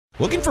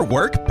Looking for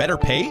work, better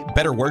pay,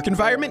 better work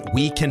environment?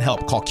 We can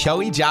help. Call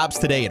Kelly Jobs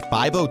today at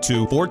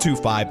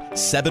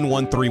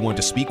 502-425-7131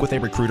 to speak with a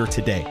recruiter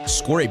today.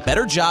 Score a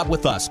better job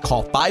with us.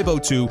 Call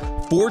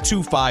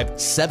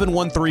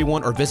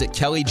 502-425-7131 or visit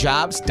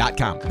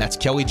kellyjobs.com. That's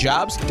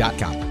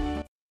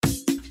kellyjobs.com.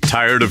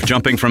 Tired of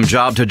jumping from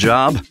job to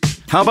job?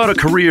 How about a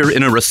career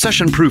in a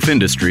recession-proof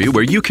industry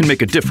where you can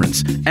make a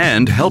difference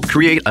and help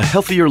create a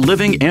healthier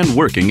living and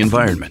working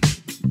environment?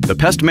 The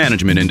pest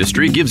management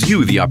industry gives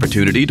you the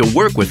opportunity to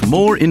work with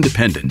more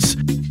independence.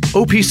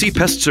 OPC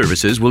Pest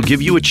Services will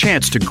give you a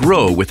chance to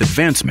grow with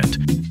advancement.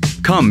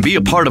 Come be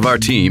a part of our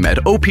team at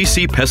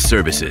OPC Pest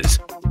Services.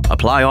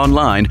 Apply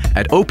online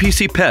at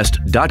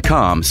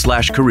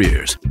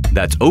opcpest.com/careers.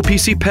 That's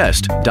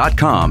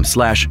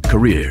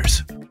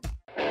opcpest.com/careers.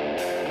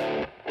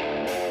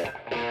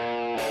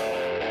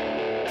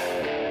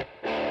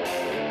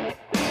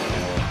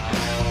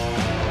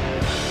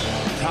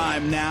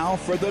 Now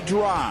for The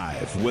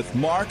Drive with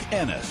Mark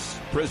Ennis,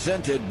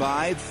 presented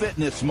by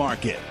Fitness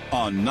Market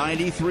on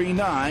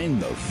 93.9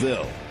 The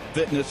Ville.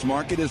 Fitness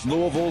Market is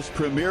Louisville's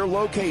premier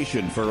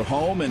location for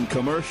home and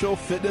commercial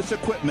fitness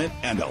equipment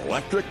and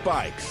electric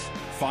bikes.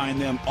 Find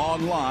them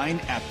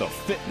online at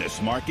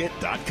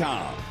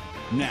thefitnessmarket.com.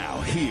 Now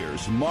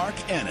here's Mark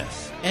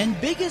Ennis. And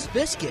Biggest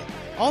Biscuit,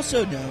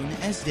 also known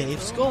as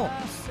Dave Skull.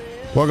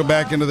 Welcome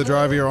back into The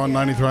Drive here on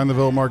 93.9 The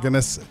Ville. Mark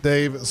Ennis,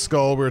 Dave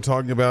Skull. We were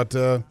talking about...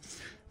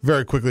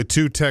 very quickly,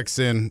 two texts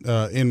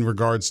in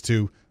regards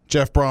to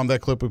Jeff Brom, that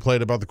clip we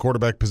played about the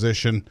quarterback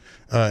position.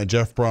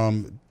 Jeff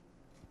Brom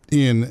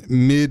in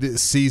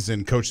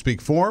mid-season coach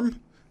speak form,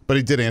 but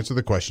he did answer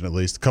the question at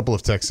least. A couple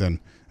of texts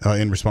in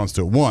response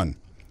to it. One,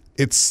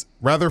 it's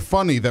rather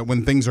funny that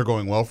when things are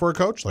going well for a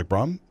coach like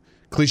Brom,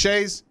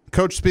 cliches,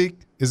 coach speak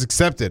is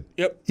accepted.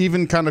 Yep.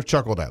 Even kind of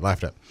chuckled at,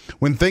 laughed at.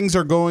 When things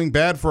are going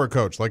bad for a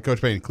coach like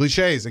Coach Payne,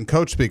 cliches and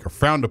coach speak are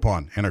frowned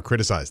upon and are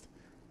criticized.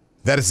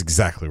 That is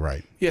exactly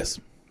right. Yes.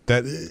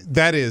 That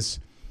is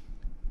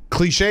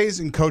cliches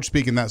and coach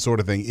speak and that sort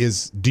of thing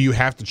is, do you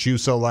have to chew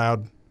so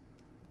loud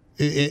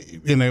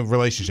in a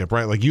relationship,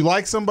 right? Like, you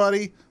like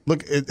somebody,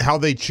 look at how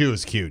they chew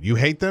is cute. You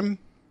hate them,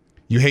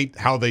 you hate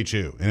how they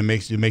chew, and it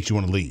makes you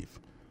want to leave.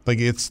 Like,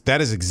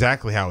 that is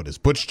exactly how it is.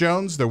 Butch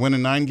Jones, they're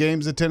winning 9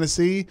 games at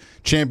Tennessee,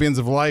 champions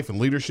of life and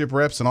leadership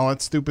reps and all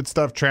that stupid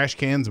stuff, trash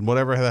cans and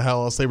whatever the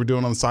hell else they were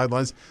doing on the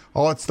sidelines.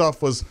 All that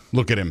stuff was,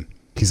 look at him.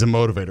 He's a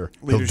motivator.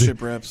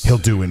 Leadership reps. He'll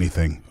do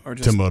anything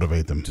to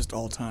motivate them. Just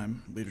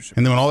all-time leadership.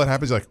 And then when all that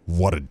happens, you're like,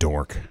 what a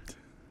dork.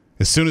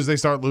 As soon as they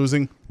start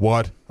losing,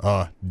 what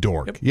a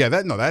dork. Yep. Yeah,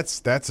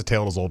 that's a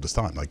tale as old as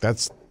time. Like,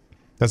 that's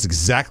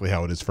exactly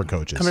how it is for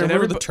coaches. I mean,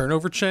 remember the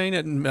turnover chain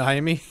at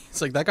Miami?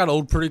 It's like that got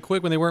old pretty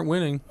quick when they weren't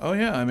winning. Oh,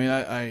 yeah. I mean,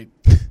 I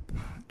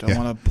don't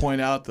want to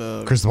point out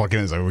the... Cristobal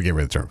Kennedy is like, we get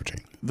rid of the turnover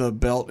chain. The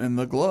belt and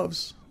the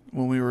gloves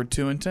when we were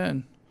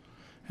 2-10.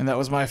 And that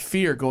was my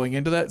fear going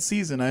into that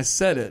season. I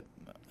said it.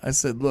 I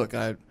said, look,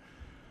 I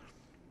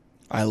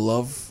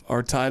love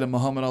our tie to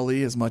Muhammad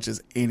Ali as much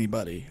as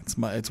anybody.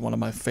 It's one of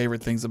my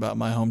favorite things about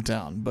my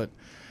hometown. But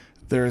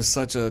there is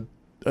such a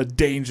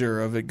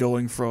danger of it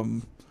going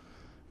from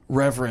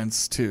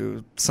reverence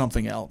to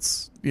something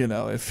else. You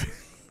know,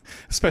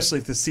 especially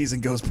if the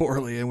season goes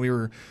poorly and we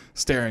were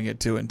staring at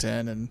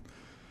 2-10 and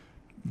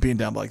being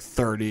down by like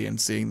 30 and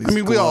seeing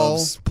these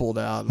gloves pulled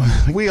out.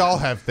 We all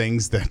have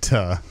things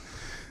that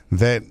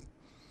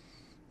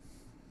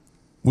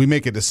we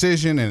make a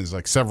decision, and it's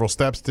like several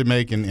steps to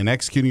make, and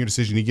executing your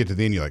decision, you get to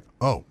the end, you're like,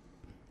 oh,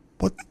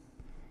 what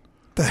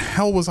the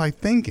hell was I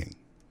thinking?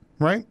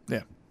 Right?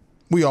 Yeah.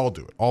 We all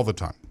do it all the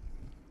time.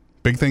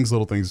 Big things,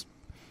 little things.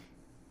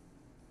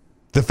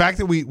 The fact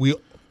that we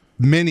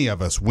many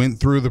of us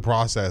went through the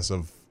process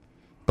of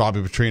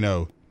Bobby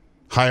Petrino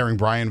hiring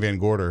Brian Van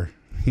Gorder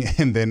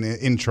and then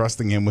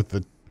entrusting him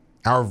with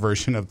our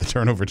version of the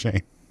turnover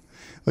chain.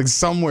 Like,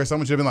 somewhere,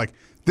 someone should have been like,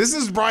 this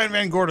is Brian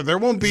Van Gorder. There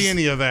won't be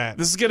any of that.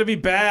 This is going to be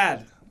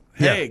bad.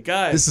 Hey,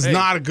 guys. This is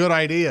not a good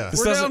idea.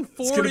 We're down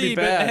 40,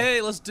 but hey,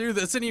 let's do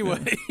this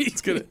anyway.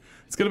 It's gonna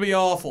be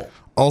awful.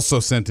 Also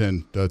sent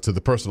in to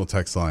the personal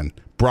text line,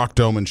 Brock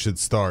Doman should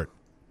start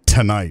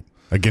tonight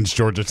against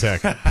Georgia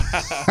Tech.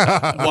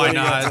 Why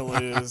not? To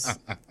lose.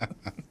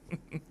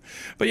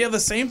 But yeah, the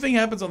same thing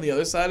happens on the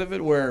other side of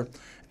it where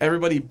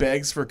everybody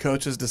begs for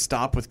coaches to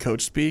stop with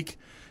coach speak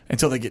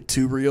until they get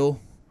too real.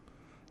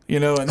 You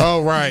know, and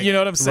right. You know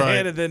what I'm saying?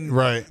 Right. And then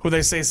when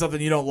they say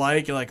something you don't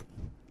like, you're like,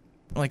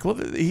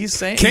 what he's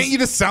saying? Can't you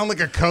just sound like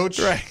a coach?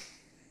 Right.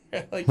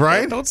 Like,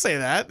 right? Don't say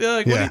that.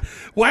 Like,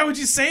 why would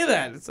you say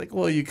that? It's like,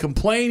 well, you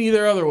complain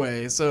either other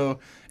way. So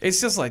it's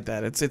just like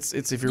that. It's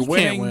if you're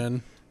winning, can't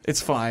win.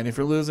 It's fine. If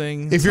you're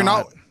losing, if you're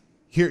not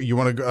here, you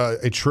want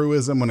a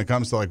truism when it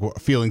comes to like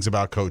feelings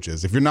about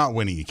coaches. If you're not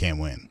winning, you can't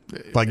win.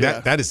 Like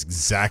that is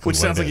exactly which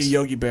what sounds it like is. a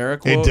Yogi Berra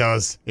quote. It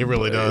does. It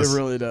really does. It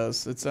really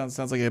does. It sounds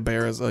like a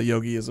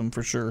Yogiism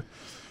for sure.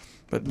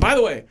 But by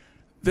the way,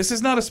 this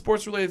is not a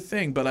sports related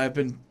thing, but I've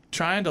been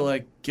trying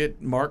to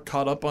get Mark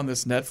caught up on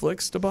this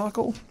Netflix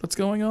debacle that's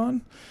going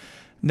on.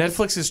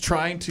 Netflix is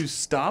trying to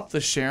stop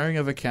the sharing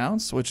of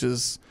accounts, which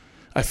is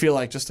I feel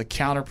like just a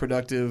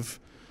counterproductive,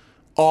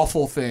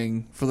 awful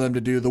thing for them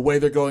to do. The way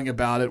they're going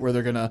about it, where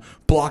they're going to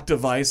block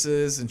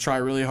devices and try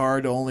really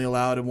hard to only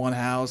allow it in one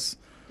house.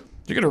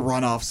 You're going to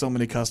run off so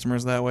many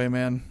customers that way,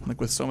 man.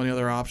 Like with so many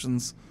other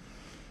options.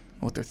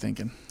 What they're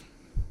thinking.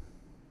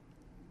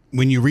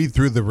 When you read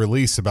through the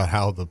release about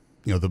how the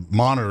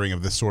monitoring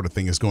of this sort of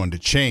thing is going to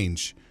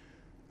change,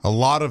 a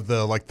lot of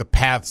the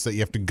paths that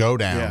you have to go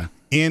down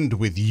end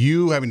with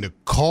you having to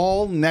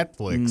call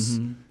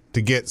Netflix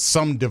to get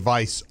some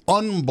device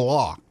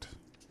unblocked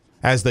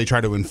as they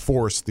try to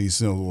enforce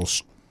these little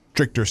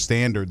stricter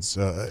standards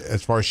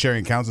as far as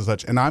sharing accounts and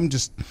such. And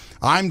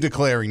I'm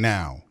declaring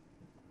now,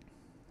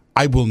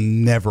 I will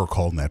never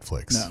call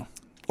Netflix. No.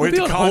 Or Or you be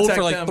have to on hold contact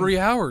for like them. 3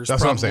 hours.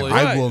 That's probably. what I'm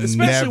saying. I will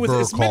Especially with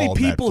never as many call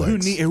people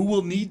Netflix. who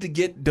will need to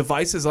get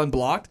devices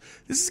unblocked.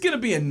 This is going to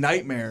be a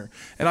nightmare.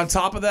 And on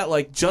top of that,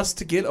 like just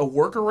to get a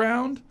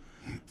workaround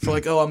for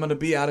like, oh, I'm going to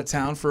be out of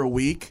town for a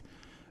week,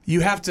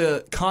 you have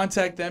to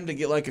contact them to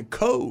get like a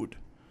code.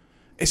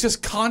 It's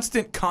just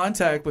constant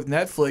contact with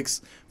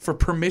Netflix for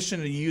permission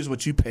to use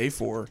what you pay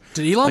for.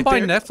 Did Elon Like, buy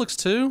they're- Netflix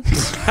too?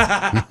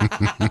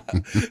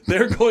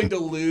 They're going to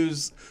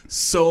lose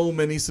so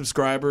many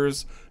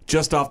subscribers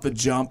just off the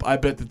jump. I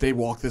bet that they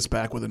walk this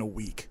back within a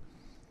week.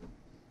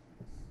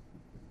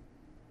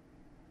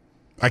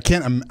 I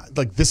can't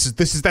like this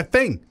is that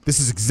thing. This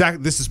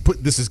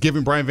is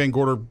giving Brian Van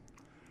Gorder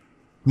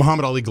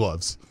Muhammad Ali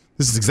gloves.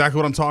 This is exactly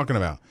what I'm talking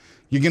about.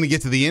 You're going to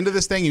get to the end of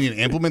this thing and you're going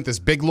to implement this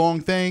big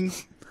long thing,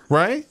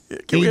 right?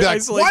 And we you'd be like,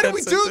 isolate why do that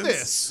we do sentence?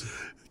 this?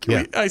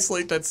 Can we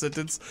isolate that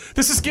sentence?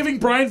 This is giving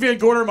Brian Van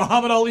Gorder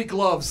Muhammad Ali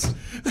gloves.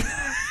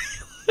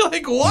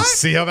 Like what?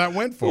 See how that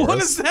went for What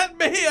us. does that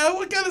make?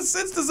 What kind of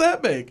sense does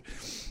that make?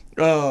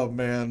 Oh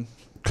man,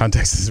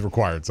 Context is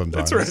required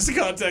sometimes. that's right.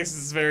 Context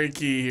is very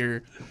key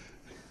here.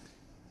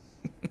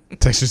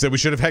 Texture said we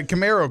should have had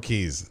Camaro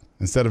keys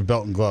instead of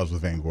belt and gloves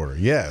with Van Gorder.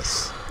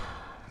 Yes.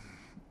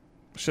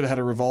 Should have had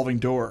a revolving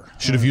door.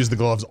 Should have used the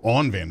gloves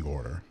on Van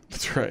Gorder.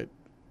 That's right.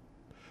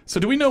 So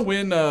do we know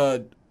when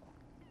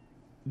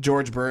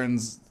George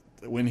Burns,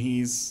 when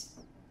he's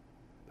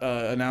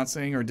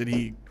announcing, or did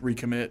he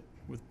recommit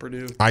with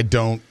Purdue?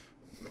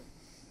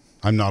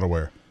 I'm not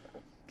aware.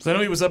 So I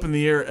know he was up in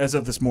the air as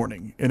of this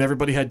morning, and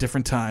everybody had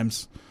different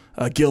times.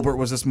 Gilbert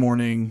was this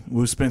morning.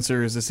 Wu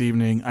Spencer is this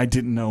evening. I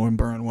didn't know when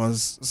Byrne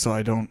was, so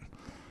I don't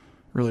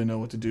really know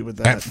what to do with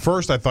that. At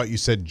first, I thought you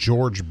said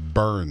George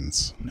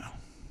Burns. No.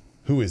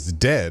 Who is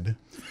dead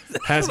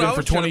Has been I for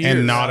was trying 20 to- years.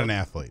 and not an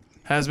athlete.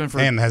 Has been for.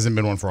 And hasn't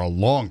been one for a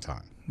long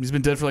time. He's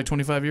been dead for like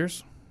 25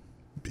 years.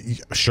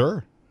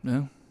 Sure.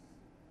 Yeah.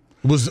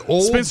 Was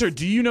old. Spencer,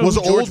 do you know was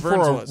who George old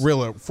Burns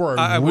was? for a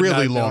I would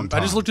really not know. long time.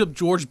 I just looked up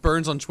George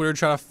Burns on Twitter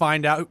trying to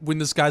find out when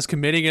this guy's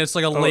committing, and it's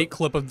like a late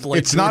clip of like.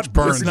 It's not George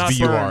Burns, It's not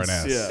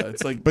B-U-R-N-S. Burns. Yeah,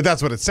 it's like But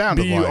that's what it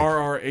sounded like.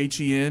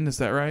 Burrrhen. Is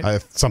that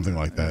right? Something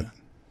like that.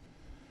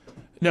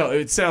 No,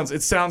 it sounds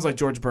like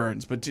George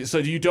Burns. But so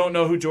you don't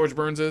know who George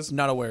Burns is?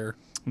 Not aware.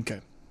 Okay.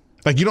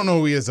 Like you don't know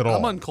who he is at all.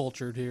 I'm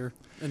uncultured here.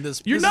 In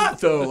this, You're this not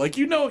is, though. Like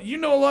you know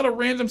a lot of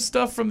random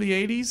stuff from the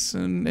 80s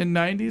and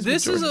 90s.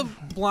 This with is a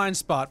George- blind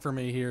spot for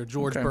me here.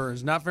 George Okay.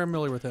 Burns. Not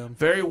familiar with him.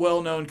 very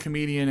well-known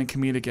comedian and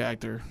comedic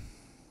actor.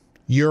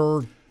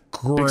 Your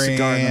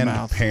cigar in the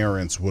mouth.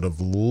 grandparents would have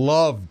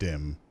loved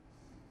him.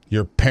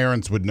 Your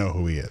parents would know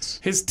who he is.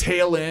 His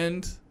tail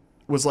end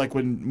was like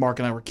when Mark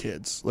and I were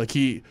kids. Like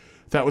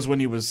that was when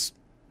he was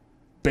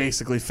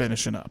basically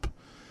finishing up.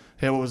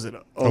 Hey, what was it?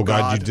 Oh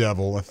God, you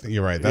devil! I think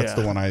you're right. That's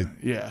the one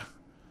Yeah.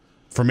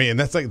 for me, and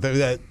that's like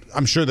that.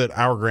 I'm sure that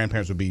our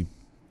grandparents would be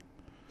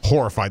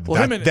horrified.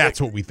 Well, him and- That's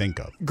what we think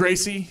of.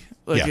 Gracie.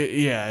 Like Yeah.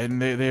 yeah,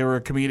 and they were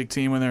a comedic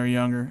team when they were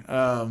younger.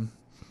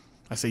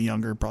 I say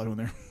younger, probably when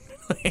they're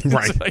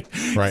Right,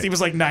 right. He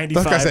was like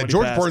 95. Like I when said, he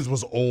George passed. Burns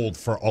was old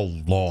for a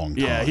long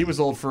time. Yeah, he was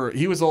old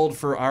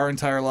for our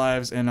entire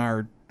lives and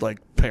our like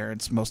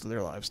parents most of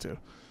their lives too.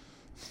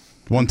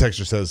 One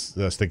texter says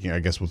sticking, I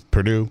guess, with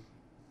Purdue.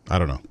 I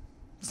don't know.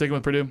 Sticking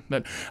with Purdue.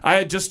 That I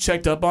had just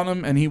checked up on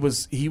him and he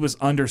was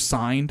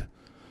undersigned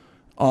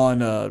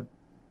on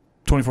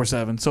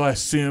 24/7. So I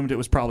assumed it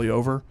was probably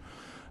over.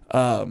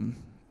 And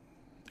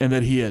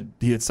that he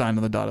had signed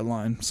on the dotted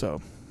line.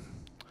 So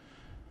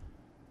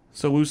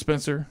Wu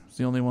Spencer is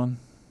the only one.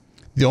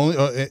 The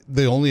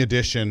only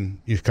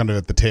addition is kind of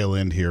at the tail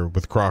end here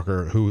with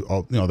Crocker, who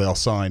they all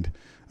signed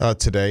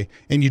today,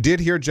 and you did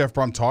hear Jeff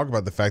Brom talk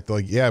about the fact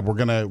that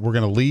we're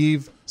gonna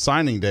leave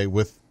signing day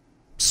with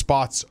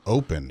spots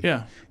open.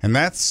 Yeah. And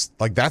that's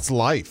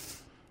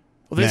life.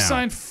 Well, they've now.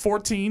 signed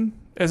 14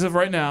 as of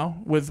right now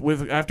with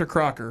after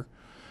Crocker.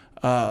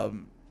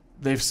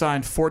 They've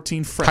signed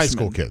 14 freshmen. High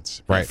school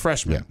kids, right?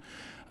 Freshmen.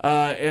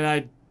 And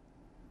I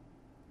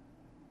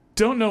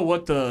don't know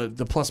what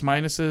the plus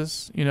minus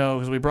is,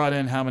 because we brought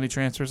in how many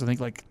transfers? I think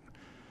like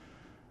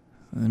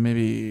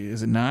maybe,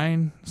 is it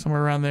 9?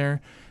 Somewhere around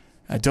there.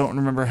 I don't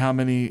remember how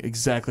many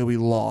exactly we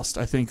lost.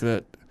 I think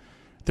that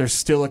there is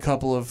still a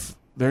couple of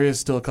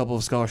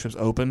scholarships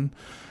open.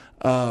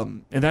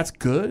 And that's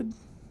good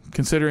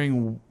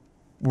considering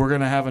we're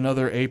going to have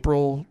another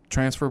April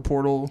transfer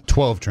portal.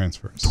 12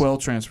 transfers.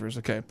 12 transfers,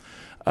 okay.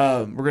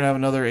 We're going to have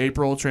another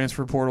April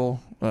transfer portal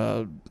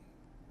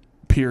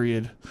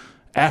period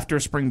after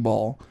spring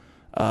ball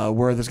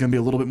where there's going to be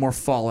a little bit more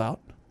fallout.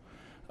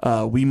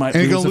 We might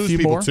lose a few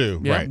more. Too.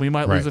 Yeah, right. we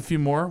might lose a few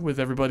more with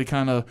everybody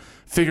kind of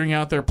figuring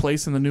out their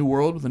place in the new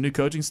world with the new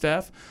coaching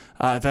staff.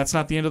 That's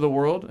not the end of the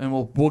world, and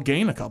we'll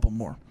gain a couple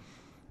more.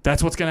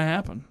 That's what's going to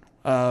happen.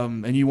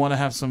 And you want to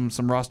have some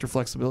roster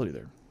flexibility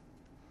there.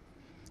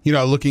 You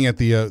know, looking at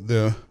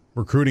the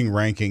recruiting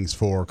rankings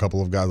for a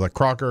couple of guys like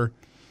Crocker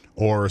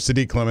or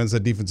Sadiq Clemens, a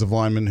defensive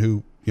lineman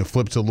who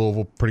flipped to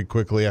Louisville pretty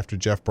quickly after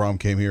Jeff Brom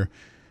came here.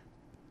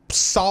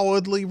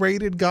 Solidly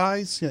rated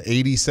guys,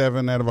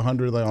 87 out of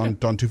 100 on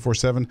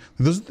 247.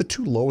 Those are the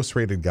two lowest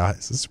rated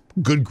guys. It's a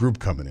good group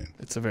coming in.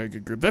 It's a very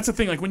good group. That's the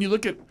thing. Like when you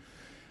look at,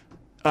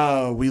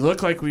 we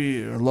look like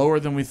we are lower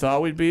than we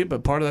thought we'd be,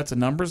 but part of that's a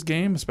numbers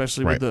game,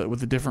 especially with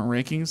the different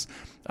rankings.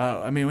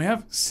 I mean, we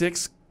have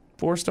 6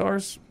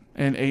 4-stars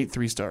and 8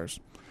 3-stars.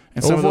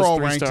 And some overall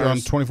of those ranked on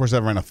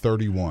 24/7 ran a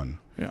 31.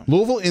 Yeah.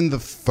 Louisville in the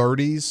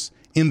 30s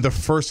in the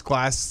first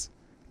class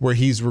where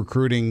he's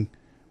recruiting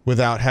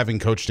without having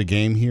coached a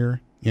game here,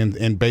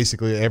 and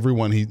basically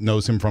everyone he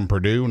knows him from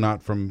Purdue,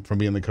 not from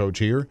being the coach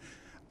here.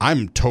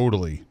 I'm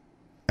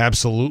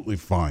absolutely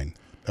fine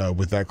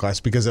with that class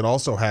because it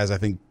also has, I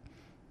think,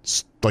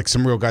 like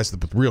some real guys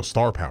with real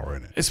star power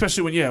in it.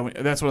 Especially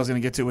that's what I was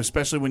going to get to,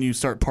 especially when you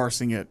start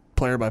parsing it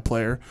player by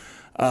player.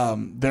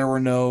 There were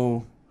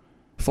no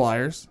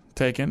flyers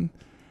taken.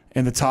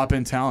 And the top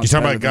end talent. You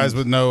talking about guys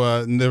with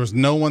no? There was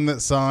no one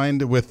that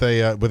signed with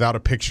without a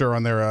picture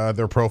on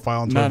their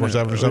profile on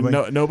 24/7 or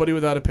something. Nobody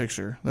without a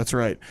picture. That's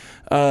right.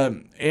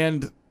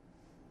 And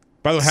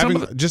by the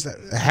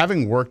way,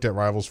 having worked at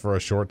Rivals for a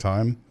short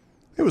time,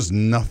 it was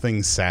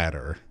nothing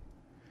sadder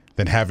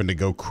than having to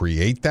go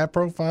create that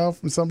profile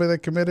from somebody that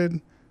committed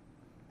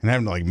and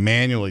having to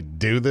manually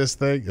do this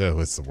thing. Oh,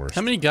 it's the worst.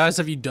 How many guys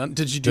have you done?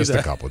 Did you do just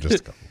that? a couple. Just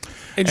a couple.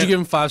 Did you give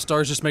him 5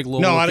 stars? Just make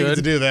Louisville No, I look didn't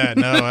good? get to do that.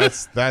 No,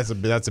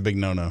 that's a big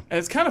no-no. And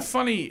it's kind of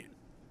funny,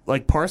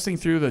 parsing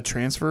through the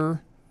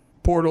transfer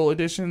portal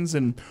editions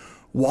and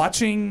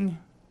watching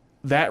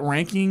that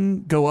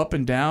ranking go up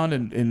and down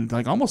and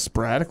almost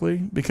sporadically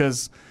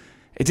because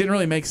it didn't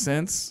really make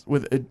sense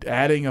with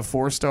adding a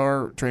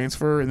 4-star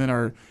transfer and then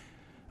our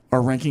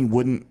ranking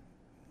wouldn't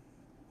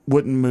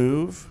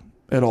move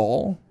at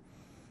all.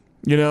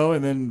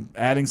 And then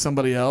adding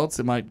somebody else,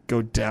 it might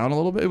go down a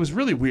little bit. It was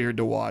really weird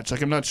to watch.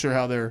 I'm not sure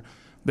how they're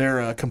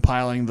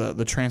compiling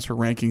the transfer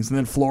rankings. And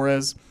then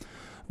Flores,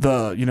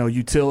 the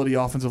utility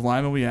offensive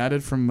lineman we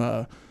added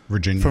from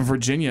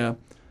Virginia,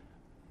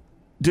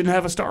 didn't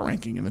have a star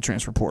ranking in the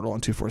transfer portal on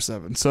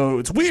 247. So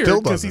it's weird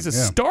because he's a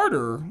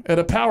starter at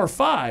a Power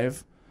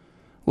 5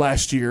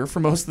 last year for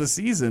most of the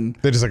season.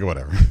 They're just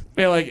whatever.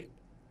 Yeah,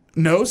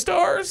 no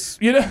stars,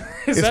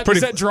 is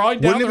that drawing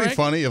down? Wouldn't it be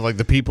funny if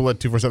the people at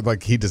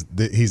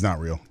 247 he's not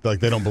real, they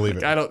don't believe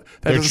it. That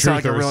doesn't sound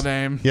like a real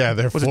name. Yeah,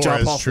 they're was it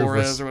John Paul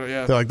Flores or whatever?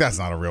 Yeah, they're that's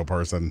not a real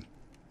person.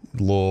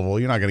 Louisville,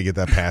 you're not gonna get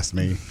that past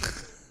me.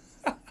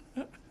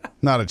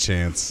 Not a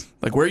chance.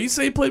 Where you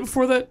say he played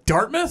before that?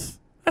 Dartmouth?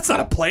 That's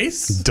not a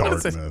place.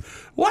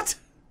 Dartmouth. What?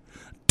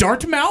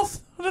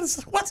 Dartmouth?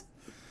 What?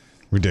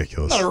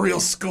 Ridiculous. Not a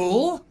real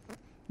school.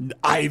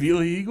 Ivy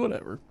League,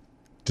 whatever.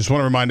 Just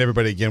want to remind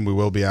everybody again, we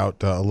will be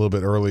out a little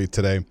bit early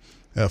today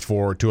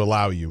to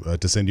allow you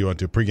to send you on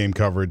to pregame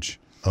coverage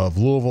of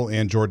Louisville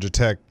and Georgia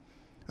Tech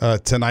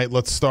tonight.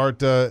 Let's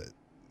start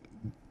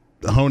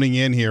honing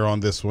in here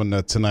on this one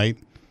tonight.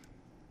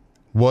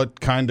 What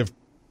kind of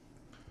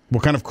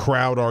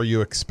crowd are you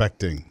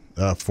expecting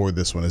for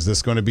this one? Is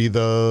this going to be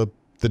the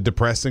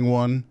depressing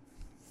one?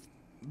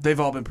 They've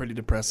all been pretty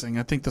depressing.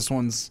 I think this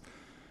one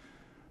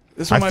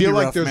I might feel be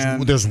like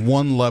rough, there's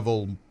one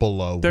level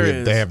below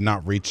they have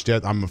not reached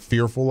yet. I'm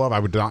fearful of. I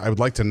would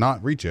like to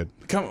not reach it.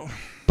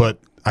 But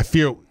I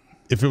feel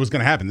if it was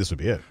going to happen, this would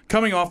be it.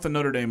 Coming off the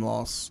Notre Dame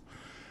loss,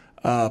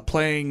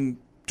 playing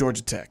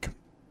Georgia Tech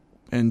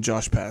and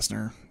Josh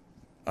Pastner,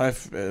 a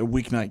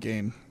weeknight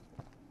game.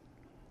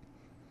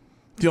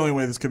 The only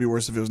way this could be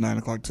worse if it was 9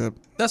 o'clock tip.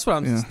 That's what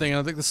I'm thinking.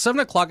 I think the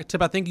 7 o'clock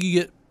tip, I think you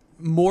get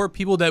more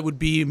people that would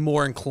be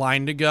more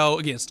inclined to go.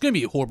 Again, it's going to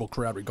be a horrible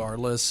crowd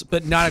regardless.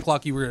 But 9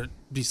 o'clock, you were going to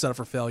be set up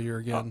for failure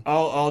again.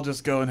 I'll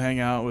just go and hang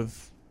out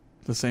with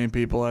the same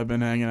people I've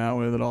been hanging out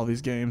with at all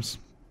these games.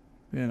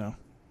 It'll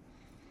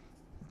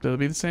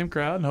be the same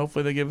crowd, and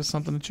hopefully they give us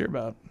something to cheer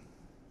about.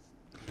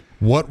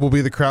 What will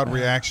be the crowd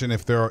reaction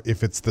if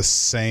it's the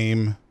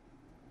same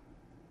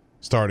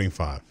starting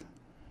 5?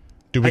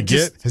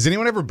 Has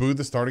anyone ever booed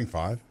the starting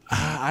 5?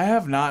 I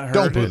have not heard.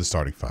 Don't boo the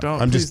starting 5.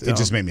 It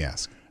just made me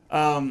ask.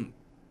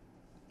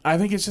 I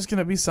think it's just going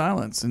to be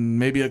silence and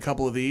maybe a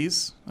couple of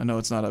these. I know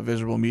it's not a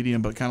visual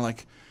medium, but kind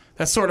of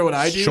that's sort of what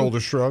I do. Shoulder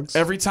shrugs.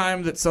 Every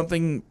time that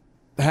something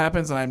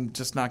happens, and I'm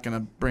just not going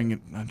to bring it.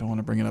 I don't want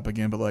to bring it up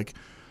again, but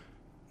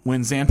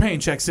when Zan Payne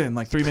checks in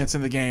 3 minutes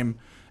in the game,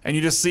 and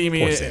you just see me.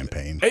 Poor Zan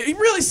Payne.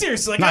 Really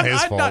seriously,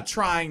 I'm not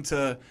trying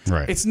to.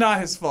 Right. It's not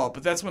his fault,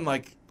 but that's when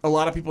a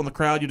lot of people in the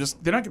crowd,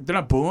 they're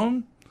not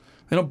booing.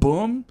 They don't boo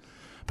him.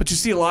 But you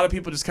see a lot of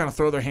people just kind of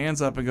throw their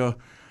hands up and go,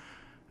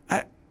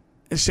 and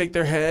shake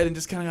their head and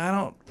just kind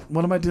of,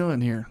 what am I doing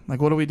here?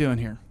 Like, what are we doing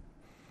here?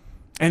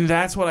 And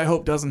that's what I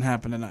hope doesn't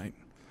happen tonight.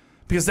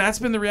 Because that's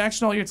been the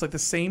reaction all year. It's like the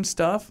same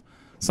stuff.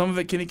 Some of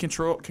it can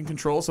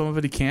control, some of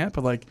it he can't.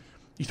 But, like,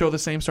 you throw the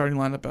same starting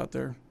lineup out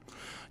there.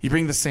 You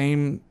bring the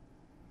same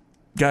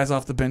guys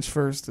off the bench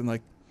first and,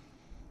 like,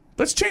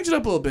 let's change it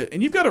up a little bit.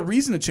 And you've got a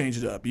reason to change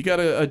it up. You got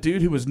a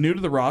dude who was new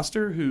to the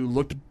roster who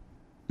looked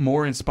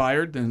more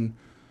inspired than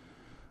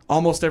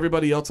almost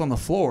everybody else on the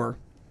floor.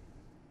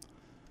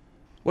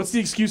 What's the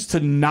excuse to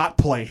not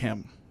play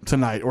him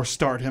tonight or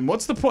start him?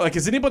 What's the point? Like,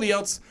 has anybody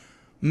else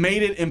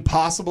made it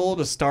impossible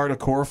to start a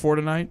core four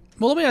tonight?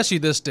 Well, let me ask you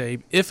this,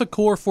 Dave. If a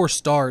core four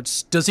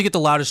starts, does he get the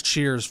loudest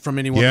cheers from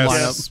anyone in the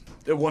lineup?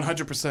 Yes,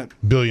 100%.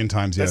 Billion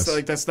times, yes.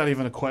 That's not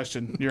even a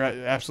question. You're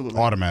absolutely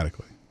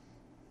automatically.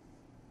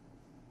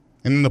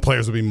 And then the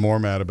players would be more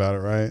mad about it,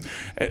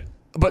 right?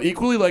 But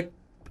equally, like,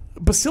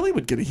 Basili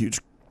would get a huge.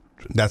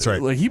 That's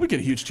right. Like, he would get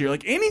a huge cheer.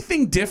 Like,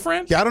 anything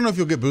different. Yeah, I don't know if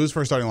you'll get boos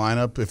for a starting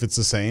lineup if it's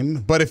the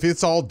same, but if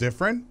it's all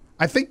different,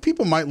 I think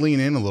people might lean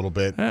in a little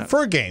bit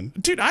for a game.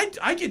 Dude,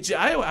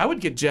 I would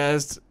get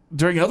jazzed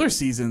during other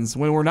seasons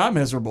when we're not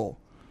miserable.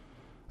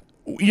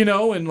 You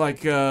know, and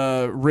like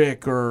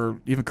Rick or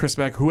even Chris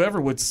Beck,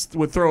 whoever would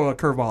throw a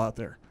curveball out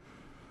there.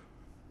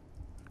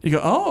 You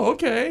go, oh,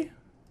 okay.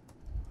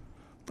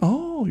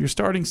 Oh, you're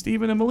starting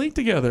Steven and Malik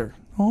together.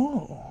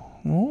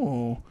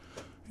 Oh.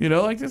 You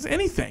know, like there's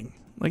anything.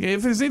 Like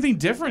if there's anything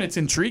different, it's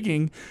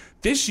intriguing.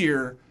 This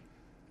year,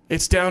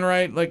 it's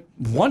downright like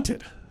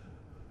wanted.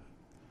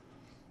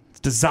 It's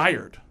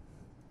desired.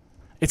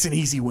 It's an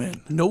easy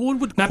win. No one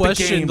would Not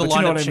question the, game, the but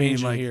you know lineup what I mean?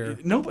 changing Like, here.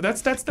 No, but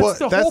that's the Well,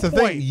 whole that's the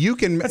point. thing. You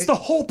can. That's the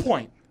whole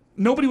point.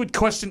 Nobody would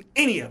question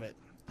any of it.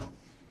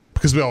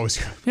 Because we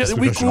always. Yeah,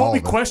 we question all what we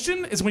of it.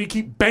 question is when you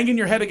keep banging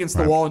your head against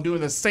the wall and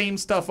doing the same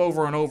stuff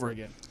over and over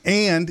again.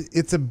 And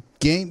it's a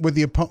game where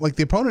the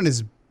opponent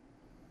is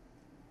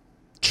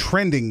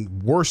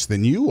trending worse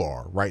than you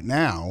are right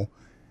now.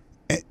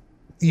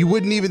 You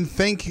wouldn't even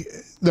think.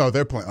 No,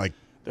 they're playing like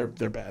they're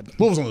bad.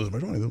 Louisville's only losing by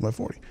 20, they're by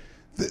 40.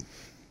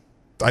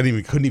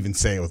 Couldn't even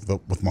say it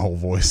with my whole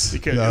voice. You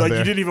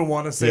didn't even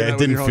want to say that it with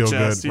didn't your whole feel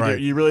chest. good. Right.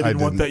 You really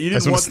didn't want that. You I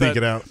just didn't want want to sneak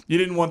it out. You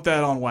didn't want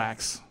that on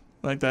wax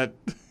like that.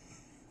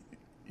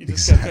 You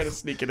just Exactly. got to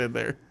sneak it in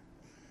there.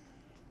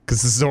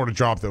 Because this is the sort of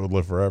drop that would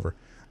live forever.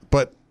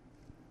 But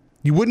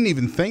you wouldn't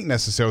even think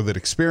necessarily that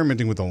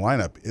experimenting with the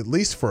lineup, at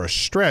least for a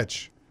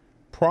stretch,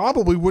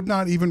 probably would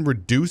not even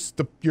reduce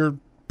your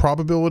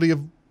probability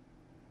of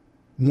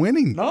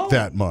winning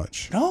that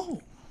much.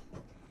 No.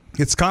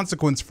 It's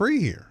consequence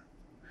free here.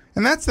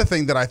 And that's the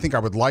thing that I think I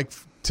would like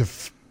to,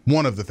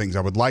 one of the things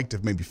I would like to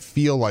maybe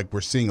feel like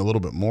we're seeing a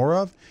little bit more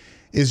of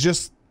is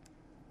just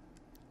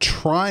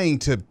trying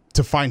to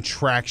find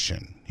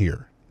traction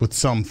here with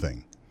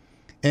something.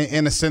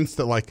 In a sense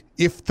that, like,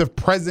 if the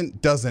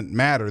present doesn't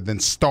matter, then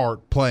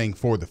start playing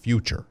for the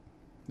future.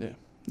 Yeah.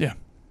 Yeah.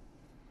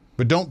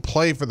 But don't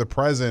play for the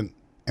present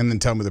and then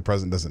tell me the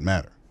present doesn't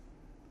matter.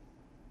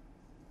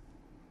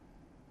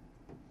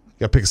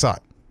 You got to pick a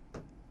side.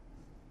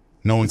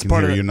 No one can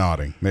hear you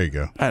nodding. There you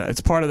go.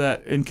 It's part of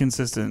that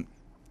inconsistent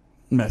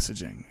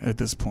messaging at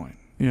this point,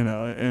 you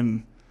know,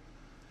 and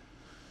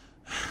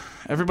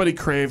everybody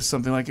craves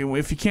something. Like,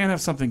 if you can't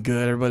have something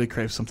good, everybody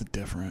craves something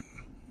different.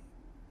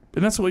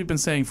 And that's what we've been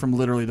saying from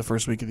literally the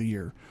first week of the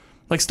year.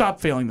 Like, stop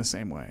failing the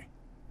same way.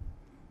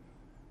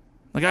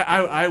 Like,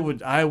 I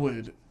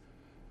would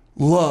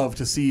love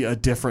to see a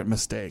different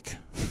mistake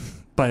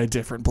by a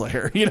different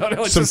player. You know,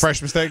 like some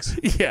fresh mistakes.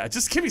 Yeah,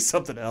 just give me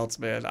something else,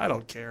 man. I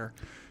don't care.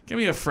 Give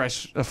me a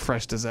fresh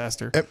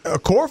disaster. A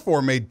core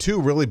four made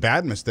two really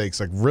bad mistakes,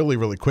 like really,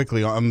 really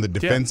quickly on the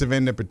defensive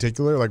end in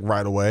particular, like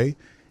right away.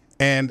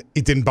 And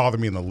it didn't bother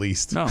me in the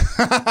least. No.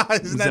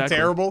 Isn't that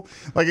terrible?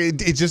 Like it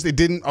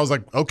didn't. I was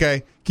like,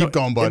 okay, keep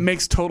going, bud. It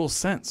makes total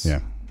sense.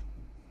 Yeah.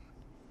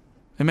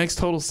 It makes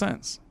total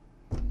sense.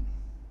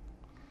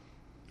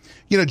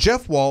 You know,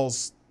 Jeff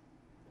Walz,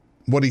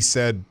 what he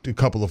said a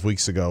couple of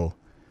weeks ago,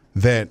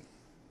 that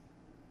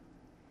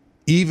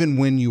even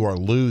when you are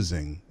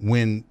losing,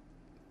 when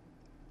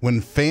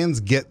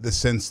fans get the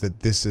sense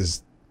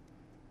that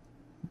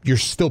you're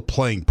still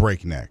playing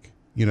breakneck,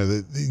 you know,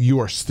 that you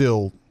are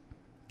still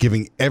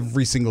giving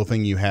every single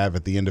thing you have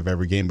at the end of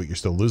every game, but you're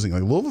still losing.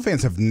 Like, Louisville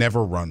fans have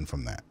never run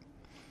from that.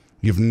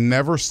 You've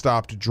never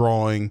stopped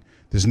drawing.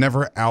 There's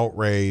never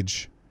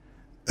outrage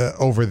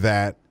over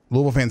that.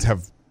 Louisville fans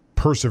have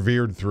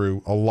persevered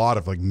through a lot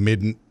of like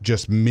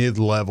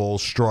mid-level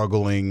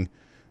struggling,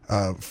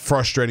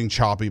 frustrating,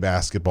 choppy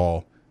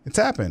basketball. It's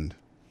happened.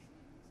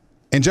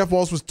 And Jeff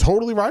Walz was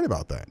totally right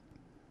about that.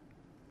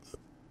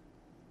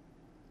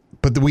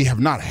 But we have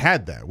not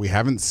had that. We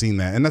haven't seen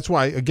that. And that's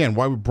why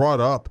we brought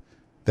up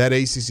that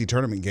ACC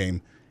tournament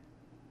game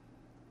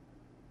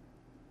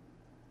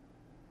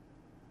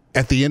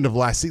at the end of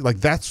last season. Like,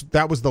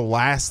 that was the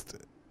last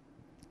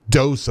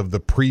dose of the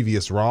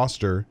previous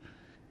roster.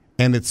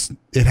 And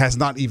it has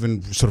not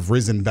even sort of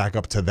risen back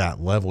up to that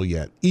level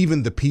yet.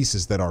 Even the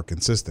pieces that are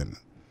consistent.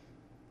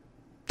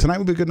 tonight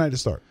would be a good night to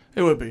start.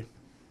 It would be.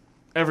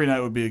 Every night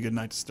would be a good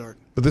night to start.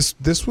 But this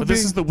would be.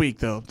 This is the week,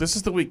 though. This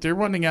is the week. They're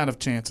running out of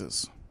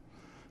chances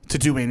to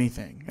do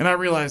anything. And I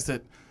realize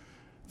that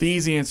the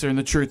easy answer and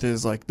the truth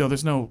is, like, no,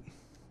 there's no...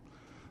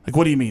 Like,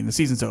 what do you mean? The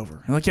season's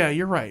over. And like, yeah,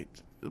 you're right.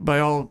 By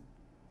all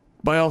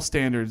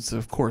standards,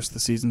 of course, the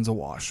season's a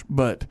wash.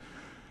 But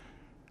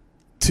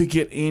to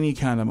get any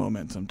kind of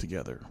momentum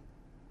together,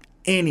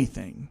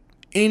 anything,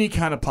 any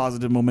kind of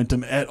positive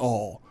momentum at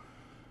all,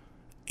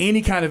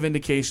 any kind of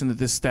indication that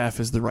this staff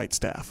is the right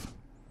staff.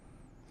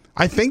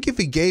 I think if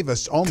he gave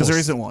us almost... Because there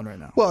isn't one right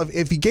now. Well,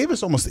 if he gave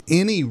us almost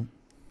any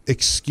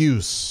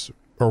excuse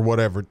or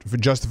whatever for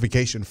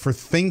justification for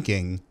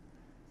thinking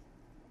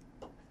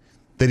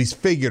that he's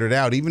figured it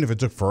out, even if it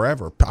took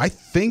forever, I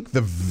think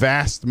the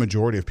vast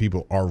majority of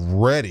people are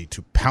ready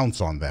to pounce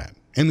on that.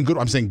 And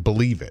I'm saying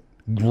believe it,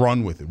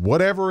 run with it,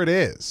 whatever it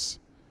is.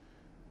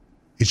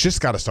 It's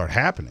just got to start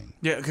happening.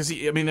 Yeah, because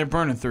they're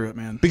burning through it,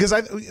 man. Because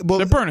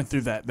they're burning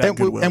through that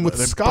goodwill. And with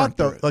Scott,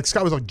 though, like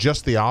Scott was like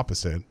just the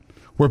opposite,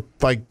 where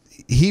like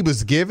he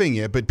was giving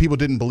it, but people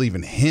didn't believe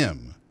in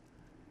him,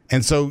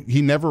 and so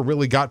he never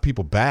really got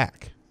people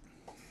back.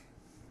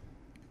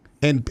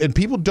 And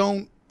people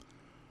don't,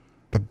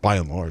 but by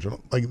and large,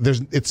 like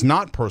it's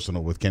not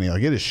personal with Kenny.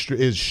 Like it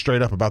is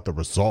straight up about the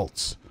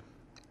results.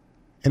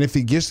 And if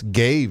he just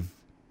gave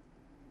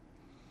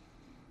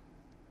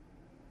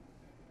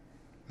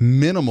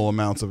minimal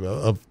amounts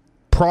of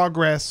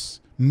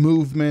progress,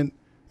 movement,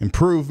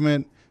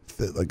 improvement,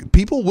 like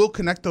people will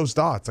connect those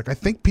dots. Like I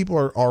think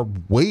people are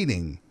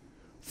waiting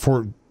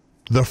for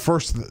the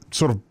first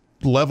sort of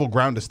level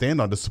ground to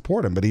stand on to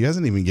support him, but he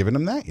hasn't even given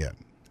them that yet.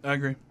 I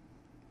agree.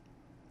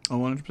 I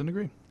 100%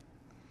 agree.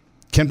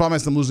 Ken Palm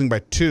has them losing by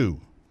 2.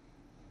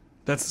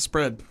 That's the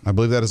spread. I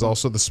believe that is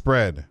also the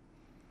spread.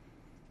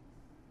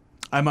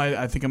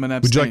 I think I'm an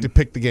abstain. Would you like to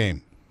pick the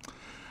game?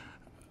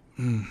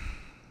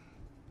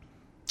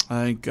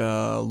 I think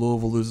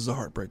Louisville loses a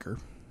heartbreaker.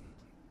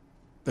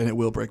 Then it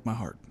will break my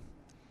heart.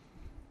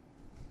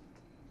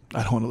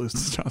 I don't want to lose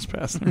to Josh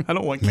Pastner. I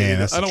don't want Kenny.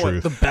 That's the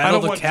truth. The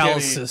battle of the Cal Kenny.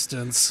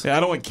 assistants. Yeah, I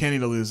don't want Kenny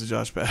to lose to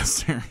Josh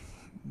Pastner.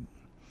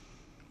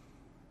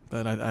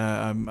 But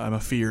I'm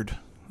afeared.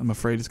 I'm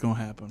afraid it's going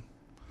to happen.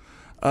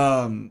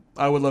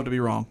 I would love to be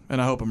wrong,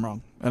 and I hope I'm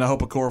wrong. And I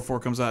hope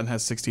Okorafor comes out and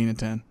has 16 and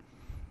 10,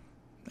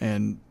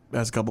 and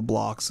has a couple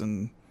blocks,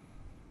 and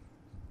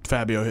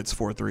Fabio hits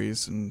 4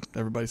 threes, and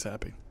everybody's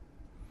happy.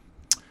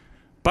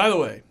 By the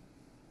way,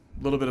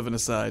 a little bit of an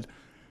aside.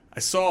 I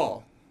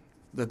saw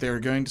that they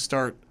were going to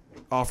start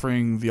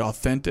offering the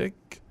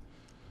authentic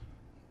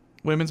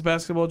women's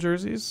basketball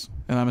jerseys,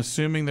 and I'm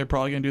assuming they're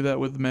probably going to do that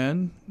with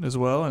men as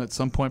well, and at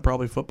some point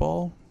probably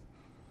football,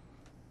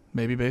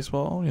 maybe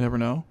baseball. You never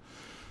know.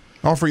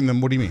 Offering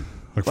them, what do you mean?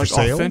 Like for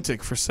sale?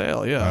 Authentic for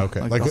sale, yeah.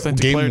 Okay. Like like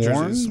authentic game player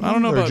worn? jerseys. I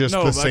don't know or about just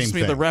no, the I same just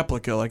mean thing? the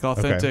replica, like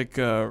authentic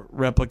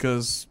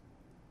replicas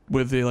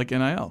with the like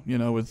NIL,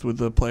 with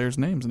the players'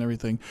 names and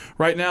everything.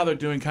 Right now they're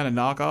doing kind of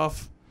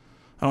knockoff.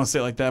 I don't want to say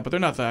it like that, but they're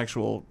not the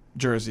actual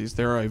jerseys.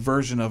 They're a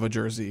version of a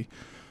jersey.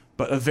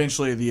 But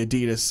eventually the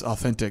Adidas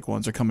authentic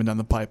ones are coming down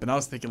the pipe. And I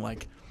was thinking,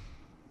 like,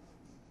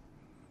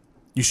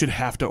 you should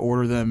have to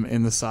order them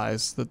in the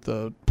size that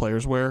the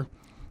players wear.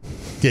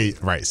 Yeah,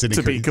 right. Sydney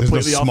To be There's no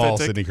completely small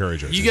authentic. Sydney Curry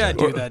jerseys. You gotta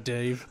do that,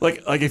 Dave.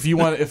 Like if you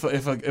want, if a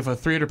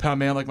 300-pound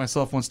man like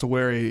myself wants to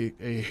wear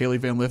a Haley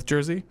Van Lith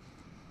jersey,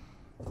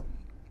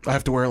 I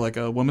have to wear like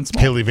a woman's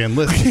small. Haley Van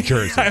Lith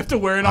jersey. I have to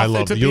wear an I authentic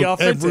love to it. be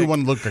authentic.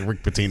 Everyone looked like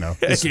Rick Pitino.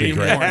 This would be It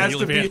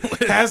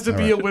great. has to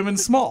be a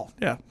women's small.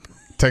 Yeah.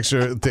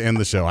 Texture to end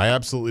the show. I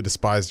absolutely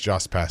despise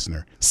Josh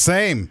Pastner.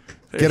 Same.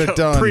 Get you it go.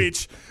 done.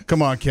 Preach.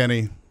 Come on,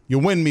 Kenny. You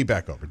win me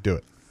back over. Do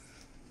it.